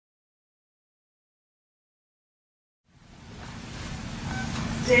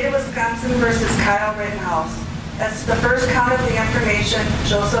State of Wisconsin versus Kyle Rittenhouse. As to the first count of the information,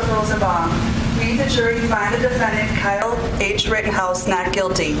 Joseph Rosenbaum. We, the jury, find the defendant, Kyle H. Rittenhouse, not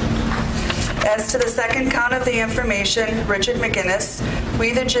guilty. As to the second count of the information, Richard McGinnis,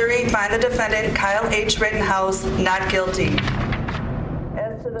 we, the jury, find the defendant, Kyle H. Rittenhouse, not guilty.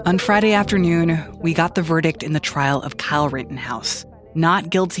 On Friday afternoon, we got the verdict in the trial of Kyle Rittenhouse. Not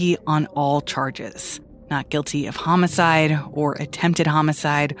guilty on all charges. Not guilty of homicide or attempted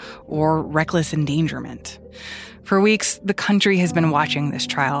homicide or reckless endangerment. For weeks, the country has been watching this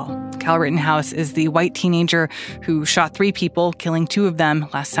trial. Kyle Rittenhouse is the white teenager who shot 3 people, killing 2 of them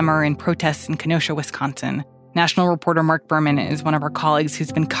last summer in protests in Kenosha, Wisconsin. National reporter Mark Berman is one of our colleagues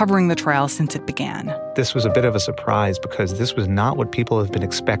who's been covering the trial since it began. This was a bit of a surprise because this was not what people have been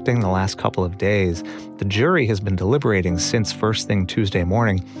expecting the last couple of days. The jury has been deliberating since first thing Tuesday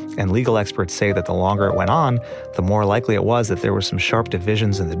morning, and legal experts say that the longer it went on, the more likely it was that there were some sharp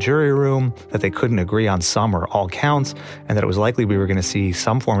divisions in the jury room, that they couldn't agree on some or all counts, and that it was likely we were going to see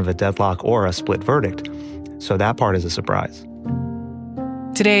some form of a deadlock or a split verdict. So that part is a surprise.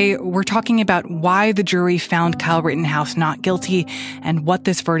 Today, we're talking about why the jury found Kyle Rittenhouse not guilty and what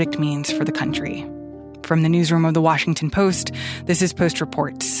this verdict means for the country. From the newsroom of The Washington Post, this is Post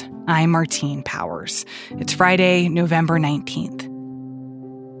Reports. I'm Martine Powers. It's Friday, November 19th.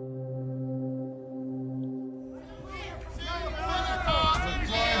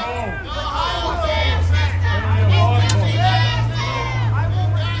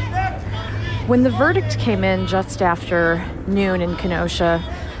 When the verdict came in just after noon in Kenosha,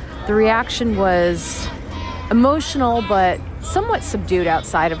 the reaction was emotional but somewhat subdued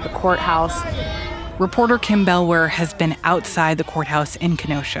outside of the courthouse. Reporter Kim Bellware has been outside the courthouse in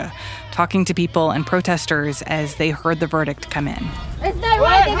Kenosha, talking to people and protesters as they heard the verdict come in. It's not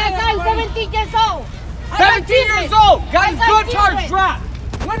right that that guy's 17 years old. 17 years old! Got his gun charge dropped!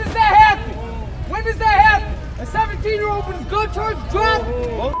 When does that happen? When does that happen? A 17-year-old with his gun charge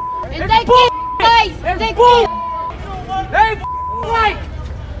dropped? And they bull, guys! It's bull! They right!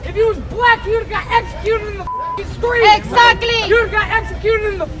 If he was black, he would have got executed in the street! Exactly! He would have got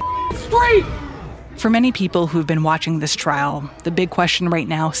executed in the street! For many people who've been watching this trial, the big question right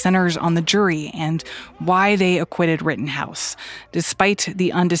now centers on the jury and why they acquitted Rittenhouse, despite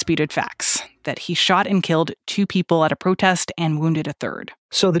the undisputed facts that he shot and killed 2 people at a protest and wounded a 3rd.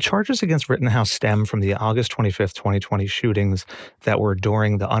 So the charges against Rittenhouse stem from the August 25th, 2020 shootings that were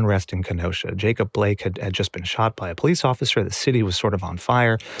during the unrest in Kenosha. Jacob Blake had just been shot by a police officer. The city was sort of on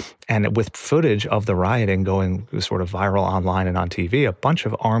fire. And with footage of the rioting going sort of viral online and on TV, a bunch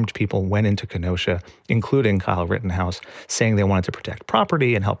of armed people went into Kenosha, including Kyle Rittenhouse, saying they wanted to protect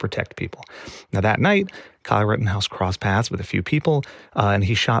property and help protect people. Now that night, Kyle Rittenhouse crossed paths with a few people, and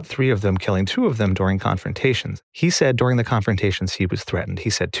he shot 3 of them, killing 2 of them during confrontations. He said during the confrontations he was threatened. He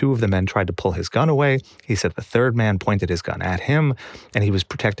said 2 of the men tried to pull his gun away. He said the 3rd man pointed his gun at him, and he was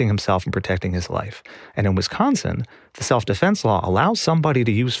protecting himself and protecting his life. And in Wisconsin, the self-defense law allows somebody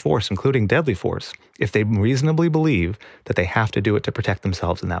to use force, including deadly force, if they reasonably believe that they have to do it to protect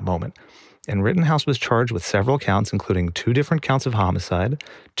themselves in that moment. And Rittenhouse was charged with several counts, including 2 different counts of homicide,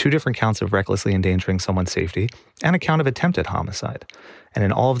 2 different counts of recklessly endangering someone's safety, and a count of attempted homicide. And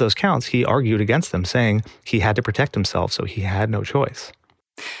in all of those counts, he argued against them, saying he had to protect himself, so he had no choice.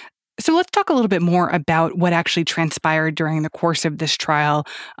 So let's talk a little bit more about what actually transpired during the course of this trial.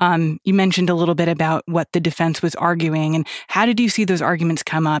 You mentioned a little bit about what the defense was arguing, and how did you see those arguments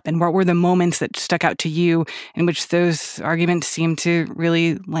come up, and what were the moments that stuck out to you in which those arguments seemed to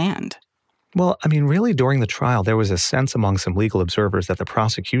really land? Well, I mean, really, during the trial, there was a sense among some legal observers that the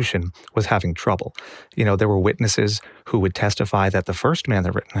prosecution was having trouble. You know, there were witnesses who would testify that the first man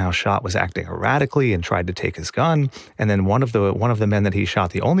that Rittenhouse shot was acting erratically and tried to take his gun. And then one of the men that he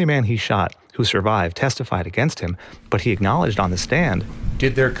shot, the only man he shot who survived, testified against him. But he acknowledged on the stand.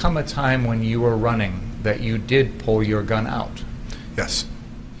 Did there come a time when you were running that you did pull your gun out? Yes.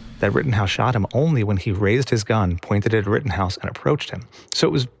 That Rittenhouse shot him only when he raised his gun, pointed it at Rittenhouse, and approached him. So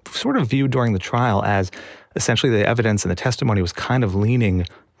it was sort of viewed during the trial as essentially the evidence and the testimony was kind of leaning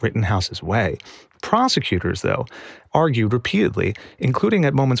Rittenhouse's way. Prosecutors, though, argued repeatedly, including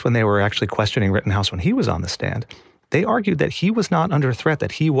at moments when they were actually questioning Rittenhouse when he was on the stand. They argued that he was not under threat,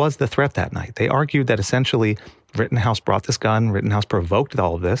 that he was the threat that night. They argued that essentially Rittenhouse brought this gun, Rittenhouse provoked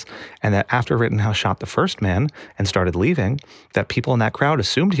all of this, and that after Rittenhouse shot the first man and started leaving, that people in that crowd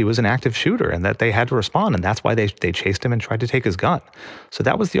assumed he was an active shooter and that they had to respond, and that's why they chased him and tried to take his gun. So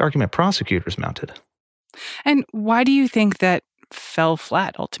that was the argument prosecutors mounted. And why do you think that fell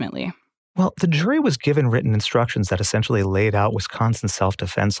flat ultimately? Well, the jury was given written instructions that essentially laid out Wisconsin's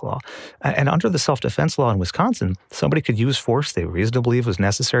self-defense law. And under the self-defense law in Wisconsin, somebody could use force they reasonably believe was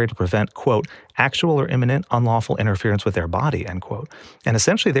necessary to prevent, quote, actual or imminent unlawful interference with their body, end quote. And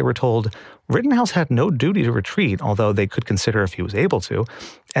essentially they were told Rittenhouse had no duty to retreat, although they could consider if he was able to,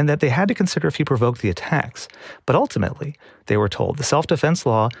 and that they had to consider if he provoked the attacks. But ultimately, they were told the self-defense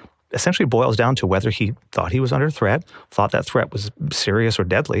law essentially boils down to whether he thought he was under threat, thought that threat was serious or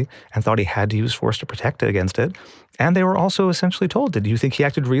deadly, and thought he had to use force to protect it against it. And they were also essentially told, did you think he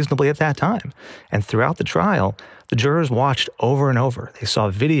acted reasonably at that time? And throughout the trial, the jurors watched over and over. They saw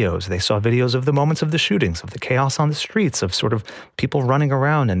videos. They saw videos of the moments of the shootings, of the chaos on the streets, of sort of people running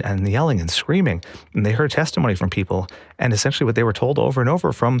around and yelling and screaming. And they heard testimony from people. And essentially what they were told over and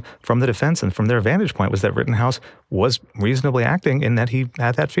over from the defense and from their vantage point was that Rittenhouse was reasonably acting in that he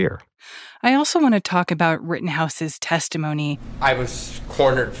had that fear. I also want to talk about Rittenhouse's testimony. I was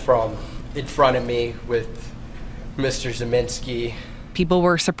cornered from in front of me with Mr. Zeminski. People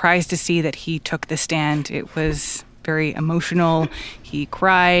were surprised to see that he took the stand. It was very emotional. He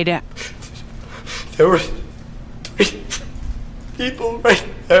cried. There were 3 people right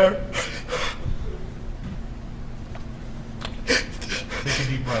there. Take a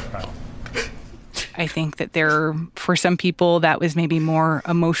deep breath, Kyle. I think that for some people, that was maybe more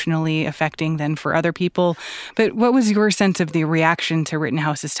emotionally affecting than for other people. But what was your sense of the reaction to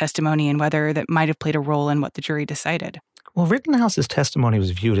Rittenhouse's testimony and whether that might have played a role in what the jury decided? Well, Rittenhouse's testimony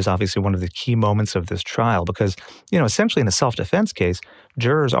was viewed as obviously one of the key moments of this trial because, essentially in a self-defense case,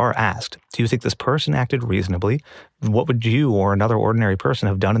 jurors are asked, do you think this person acted reasonably? What would you or another ordinary person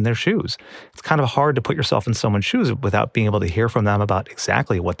have done in their shoes? It's kind of hard to put yourself in someone's shoes without being able to hear from them about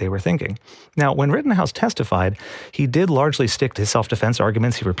exactly what they were thinking. Now, when Rittenhouse testified, he did largely stick to his self-defense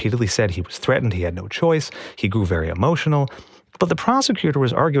arguments. He repeatedly said he was threatened, he had no choice, he grew very emotional. But the prosecutor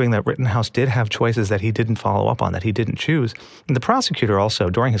was arguing that Rittenhouse did have choices that he didn't follow up on, that he didn't choose. And the prosecutor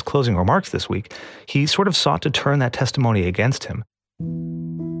also, during his closing remarks this week, he sort of sought to turn that testimony against him.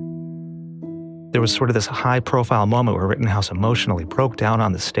 There was sort of this high-profile moment where Rittenhouse emotionally broke down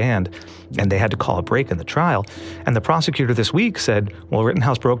on the stand, and they had to call a break in the trial. And the prosecutor this week said, well,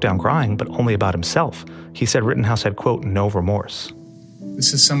 Rittenhouse broke down crying, but only about himself. He said Rittenhouse had, quote, no remorse.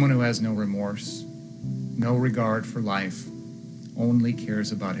 This is someone who has no remorse, no regard for life, only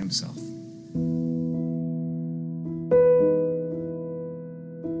cares about himself.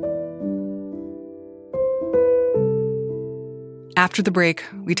 After the break,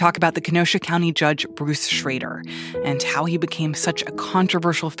 we talk about the Kenosha County Judge Bruce Schrader and how he became such a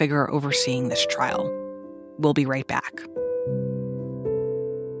controversial figure overseeing this trial. We'll be right back.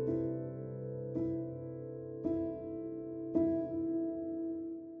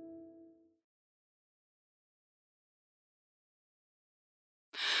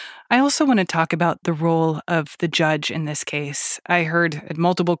 I also want to talk about the role of the judge in this case. I heard at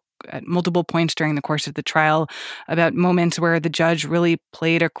multiple points during the course of the trial about moments where the judge really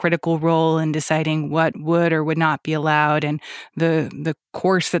played a critical role in deciding what would or would not be allowed and the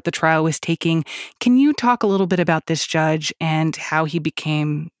course that the trial was taking. Can you talk a little bit about this judge and how he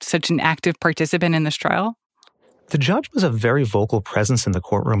became such an active participant in this trial? The judge was a very vocal presence in the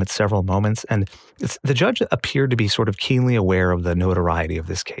courtroom at several moments, and the judge appeared to be sort of keenly aware of the notoriety of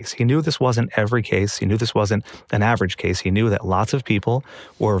this case. He knew this wasn't every case. He knew this wasn't an average case. He knew that lots of people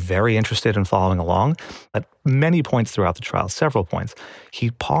were very interested in following along. At many points throughout the trial, several points,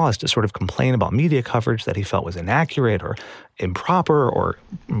 he paused to sort of complain about media coverage that he felt was inaccurate or improper or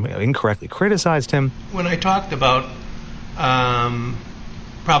incorrectly criticized him. When I talked about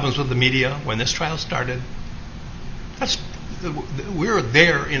problems with the media when this trial started, we're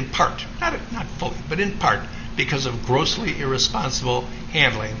there in part, not fully, but in part, because of grossly irresponsible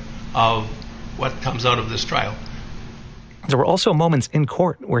handling of what comes out of this trial. There were also moments in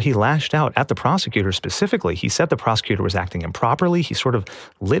court where he lashed out at the prosecutor specifically. He said the prosecutor was acting improperly. He sort of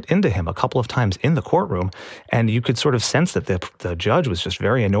lit into him a couple of times in the courtroom, and you could sort of sense that the judge was just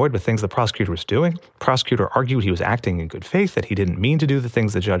very annoyed with things the prosecutor was doing. The prosecutor argued he was acting in good faith, that he didn't mean to do the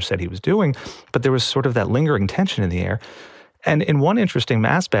things the judge said he was doing, but there was sort of that lingering tension in the air. And in one interesting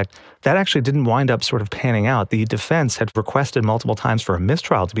aspect, that actually didn't wind up sort of panning out. The defense had requested multiple times for a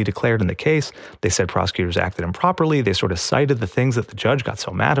mistrial to be declared in the case. They said prosecutors acted improperly. They sort of cited the things that the judge got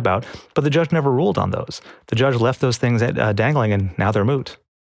so mad about, but the judge never ruled on those. The judge left those things dangling, and now they're moot.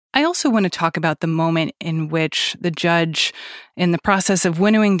 I also want to talk about the moment in which the judge, in the process of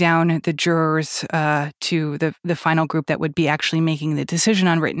winnowing down the jurors to the final group that would be actually making the decision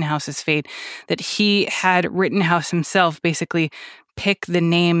on Rittenhouse's fate, that he had Rittenhouse himself basically pick the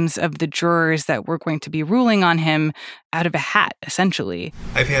names of the jurors that were going to be ruling on him out of a hat, essentially.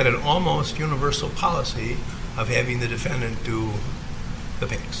 I've had an almost universal policy of having the defendant do the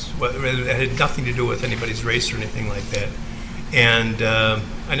picks. It had nothing to do with anybody's race or anything like that. And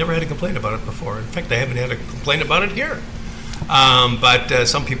I never had a complaint about it before. In fact, I haven't had a complaint about it here. But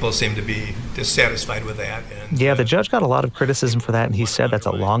some people seem to be dissatisfied with that. And, yeah, the judge got a lot of criticism for that, and he said that's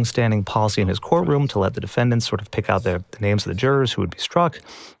a long-standing policy in his courtroom to let the defendants sort of pick out the names of the jurors who would be struck.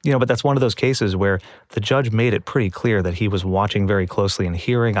 But that's one of those cases where the judge made it pretty clear that he was watching very closely and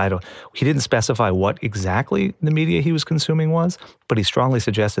hearing. He didn't specify what exactly the media he was consuming was, but he strongly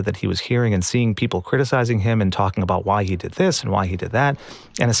suggested that he was hearing and seeing people criticizing him and talking about why he did this and why he did that.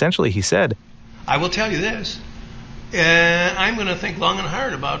 And essentially he said, I will tell you this. I'm going to think long and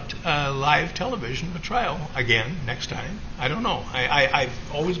hard about live television, a trial again next time. I don't know. I've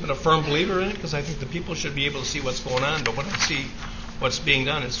always been a firm believer in it because I think the people should be able to see what's going on. But when I see what's being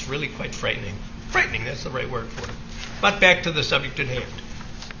done, it's really quite frightening. Frightening, that's the right word for it. But back to the subject at hand.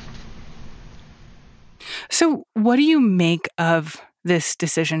 So what do you make of this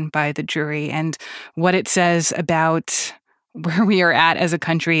decision by the jury and what it says about where we are at as a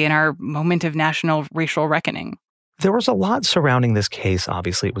country in our moment of national racial reckoning? There was a lot surrounding this case.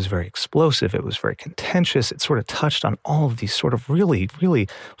 Obviously, it was very explosive. It was very contentious. It sort of touched on all of these sort of really, really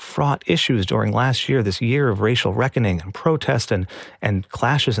fraught issues during last year, this year of racial reckoning and protest and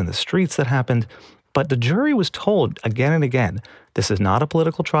clashes in the streets that happened. But the jury was told again and again, this is not a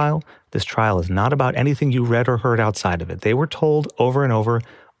political trial. This trial is not about anything you read or heard outside of it. They were told over and over,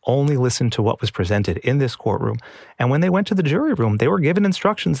 only listen to what was presented in this courtroom. And when they went to the jury room, they were given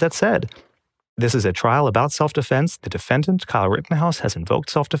instructions that said, this is a trial about self-defense. The defendant, Kyle Rittenhouse, has invoked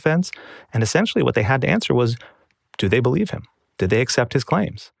self-defense. And essentially what they had to answer was, do they believe him? Did they accept his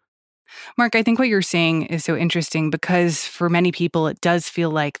claims? Mark, I think what you're saying is so interesting because for many people, it does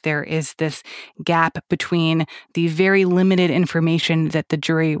feel like there is this gap between the very limited information that the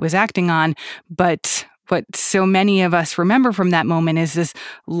jury was acting on, but what so many of us remember from that moment is this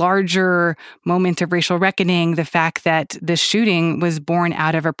larger moment of racial reckoning, the fact that the shooting was born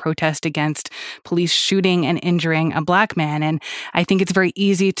out of a protest against police shooting and injuring a Black man. And I think it's very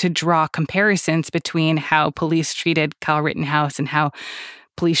easy to draw comparisons between how police treated Kyle Rittenhouse and how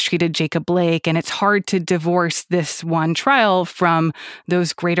police treated Jacob Blake. And it's hard to divorce this one trial from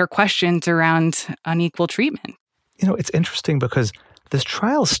those greater questions around unequal treatment. It's interesting because this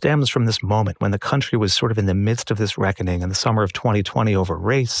trial stems from this moment when the country was sort of in the midst of this reckoning in the summer of 2020 over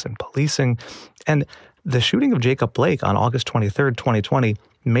race and policing. And the shooting of Jacob Blake on August 23rd, 2020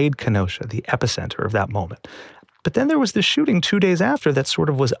 made Kenosha the epicenter of that moment. But then there was this shooting 2 days after that sort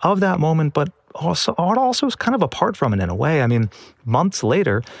of was of that moment, but also was kind of apart from it in a way. I mean, months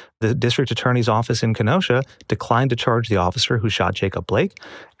later, the district attorney's office in Kenosha declined to charge the officer who shot Jacob Blake.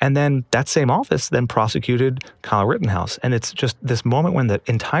 And then that same office then prosecuted Kyle Rittenhouse. And it's just this moment when the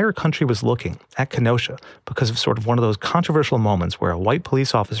entire country was looking at Kenosha because of sort of one of those controversial moments where a white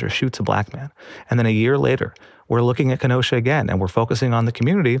police officer shoots a Black man. And then a year later, we're looking at Kenosha again, and we're focusing on the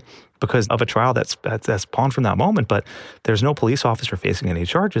community because of a trial that's spawned from that moment. But there's no police officer facing any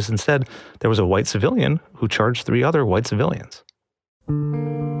charges. Instead, there was a white civilian who charged 3 other white civilians.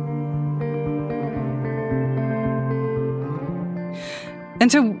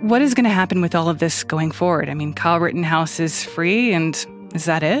 And so what is going to happen with all of this going forward? I mean, Kyle Rittenhouse is free, and is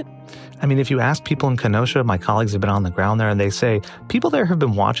that it? I mean, if you ask people in Kenosha, my colleagues have been on the ground there, and they say people there have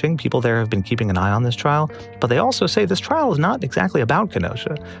been watching, people there have been keeping an eye on this trial, but they also say this trial is not exactly about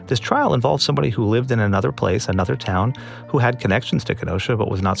Kenosha. This trial involves somebody who lived in another place, another town, who had connections to Kenosha but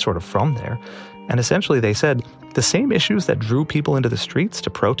was not sort of from there. And essentially they said the same issues that drew people into the streets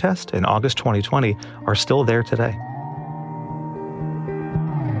to protest in August 2020 are still there today.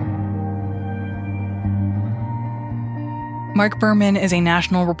 Mark Berman is a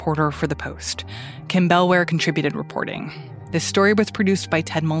national reporter for The Post. Kim Bellware contributed reporting. This story was produced by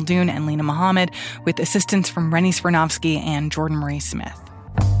Ted Muldoon and Lena Mohammed, with assistance from Rennie Svirnovsky and Jordan Marie Smith.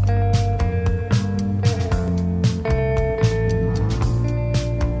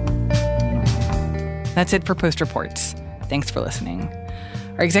 That's it for Post Reports. Thanks for listening.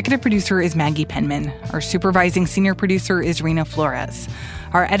 Our executive producer is Maggie Penman. Our supervising senior producer is Rena Flores.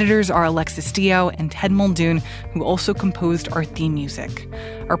 Our editors are Alexis Dio and Ted Muldoon, who also composed our theme music.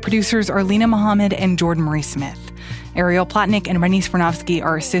 Our producers are Lena Mohammed and Jordan Marie Smith. Ariel Plotnick and Rennie Svirnovsky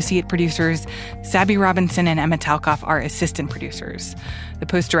are associate producers. Sabby Robinson and Emma Talkoff are assistant producers. The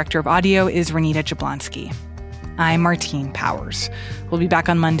post-director of audio is Renita Jablonski. I'm Martine Powers. We'll be back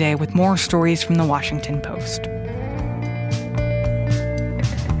on Monday with more stories from the Washington Post.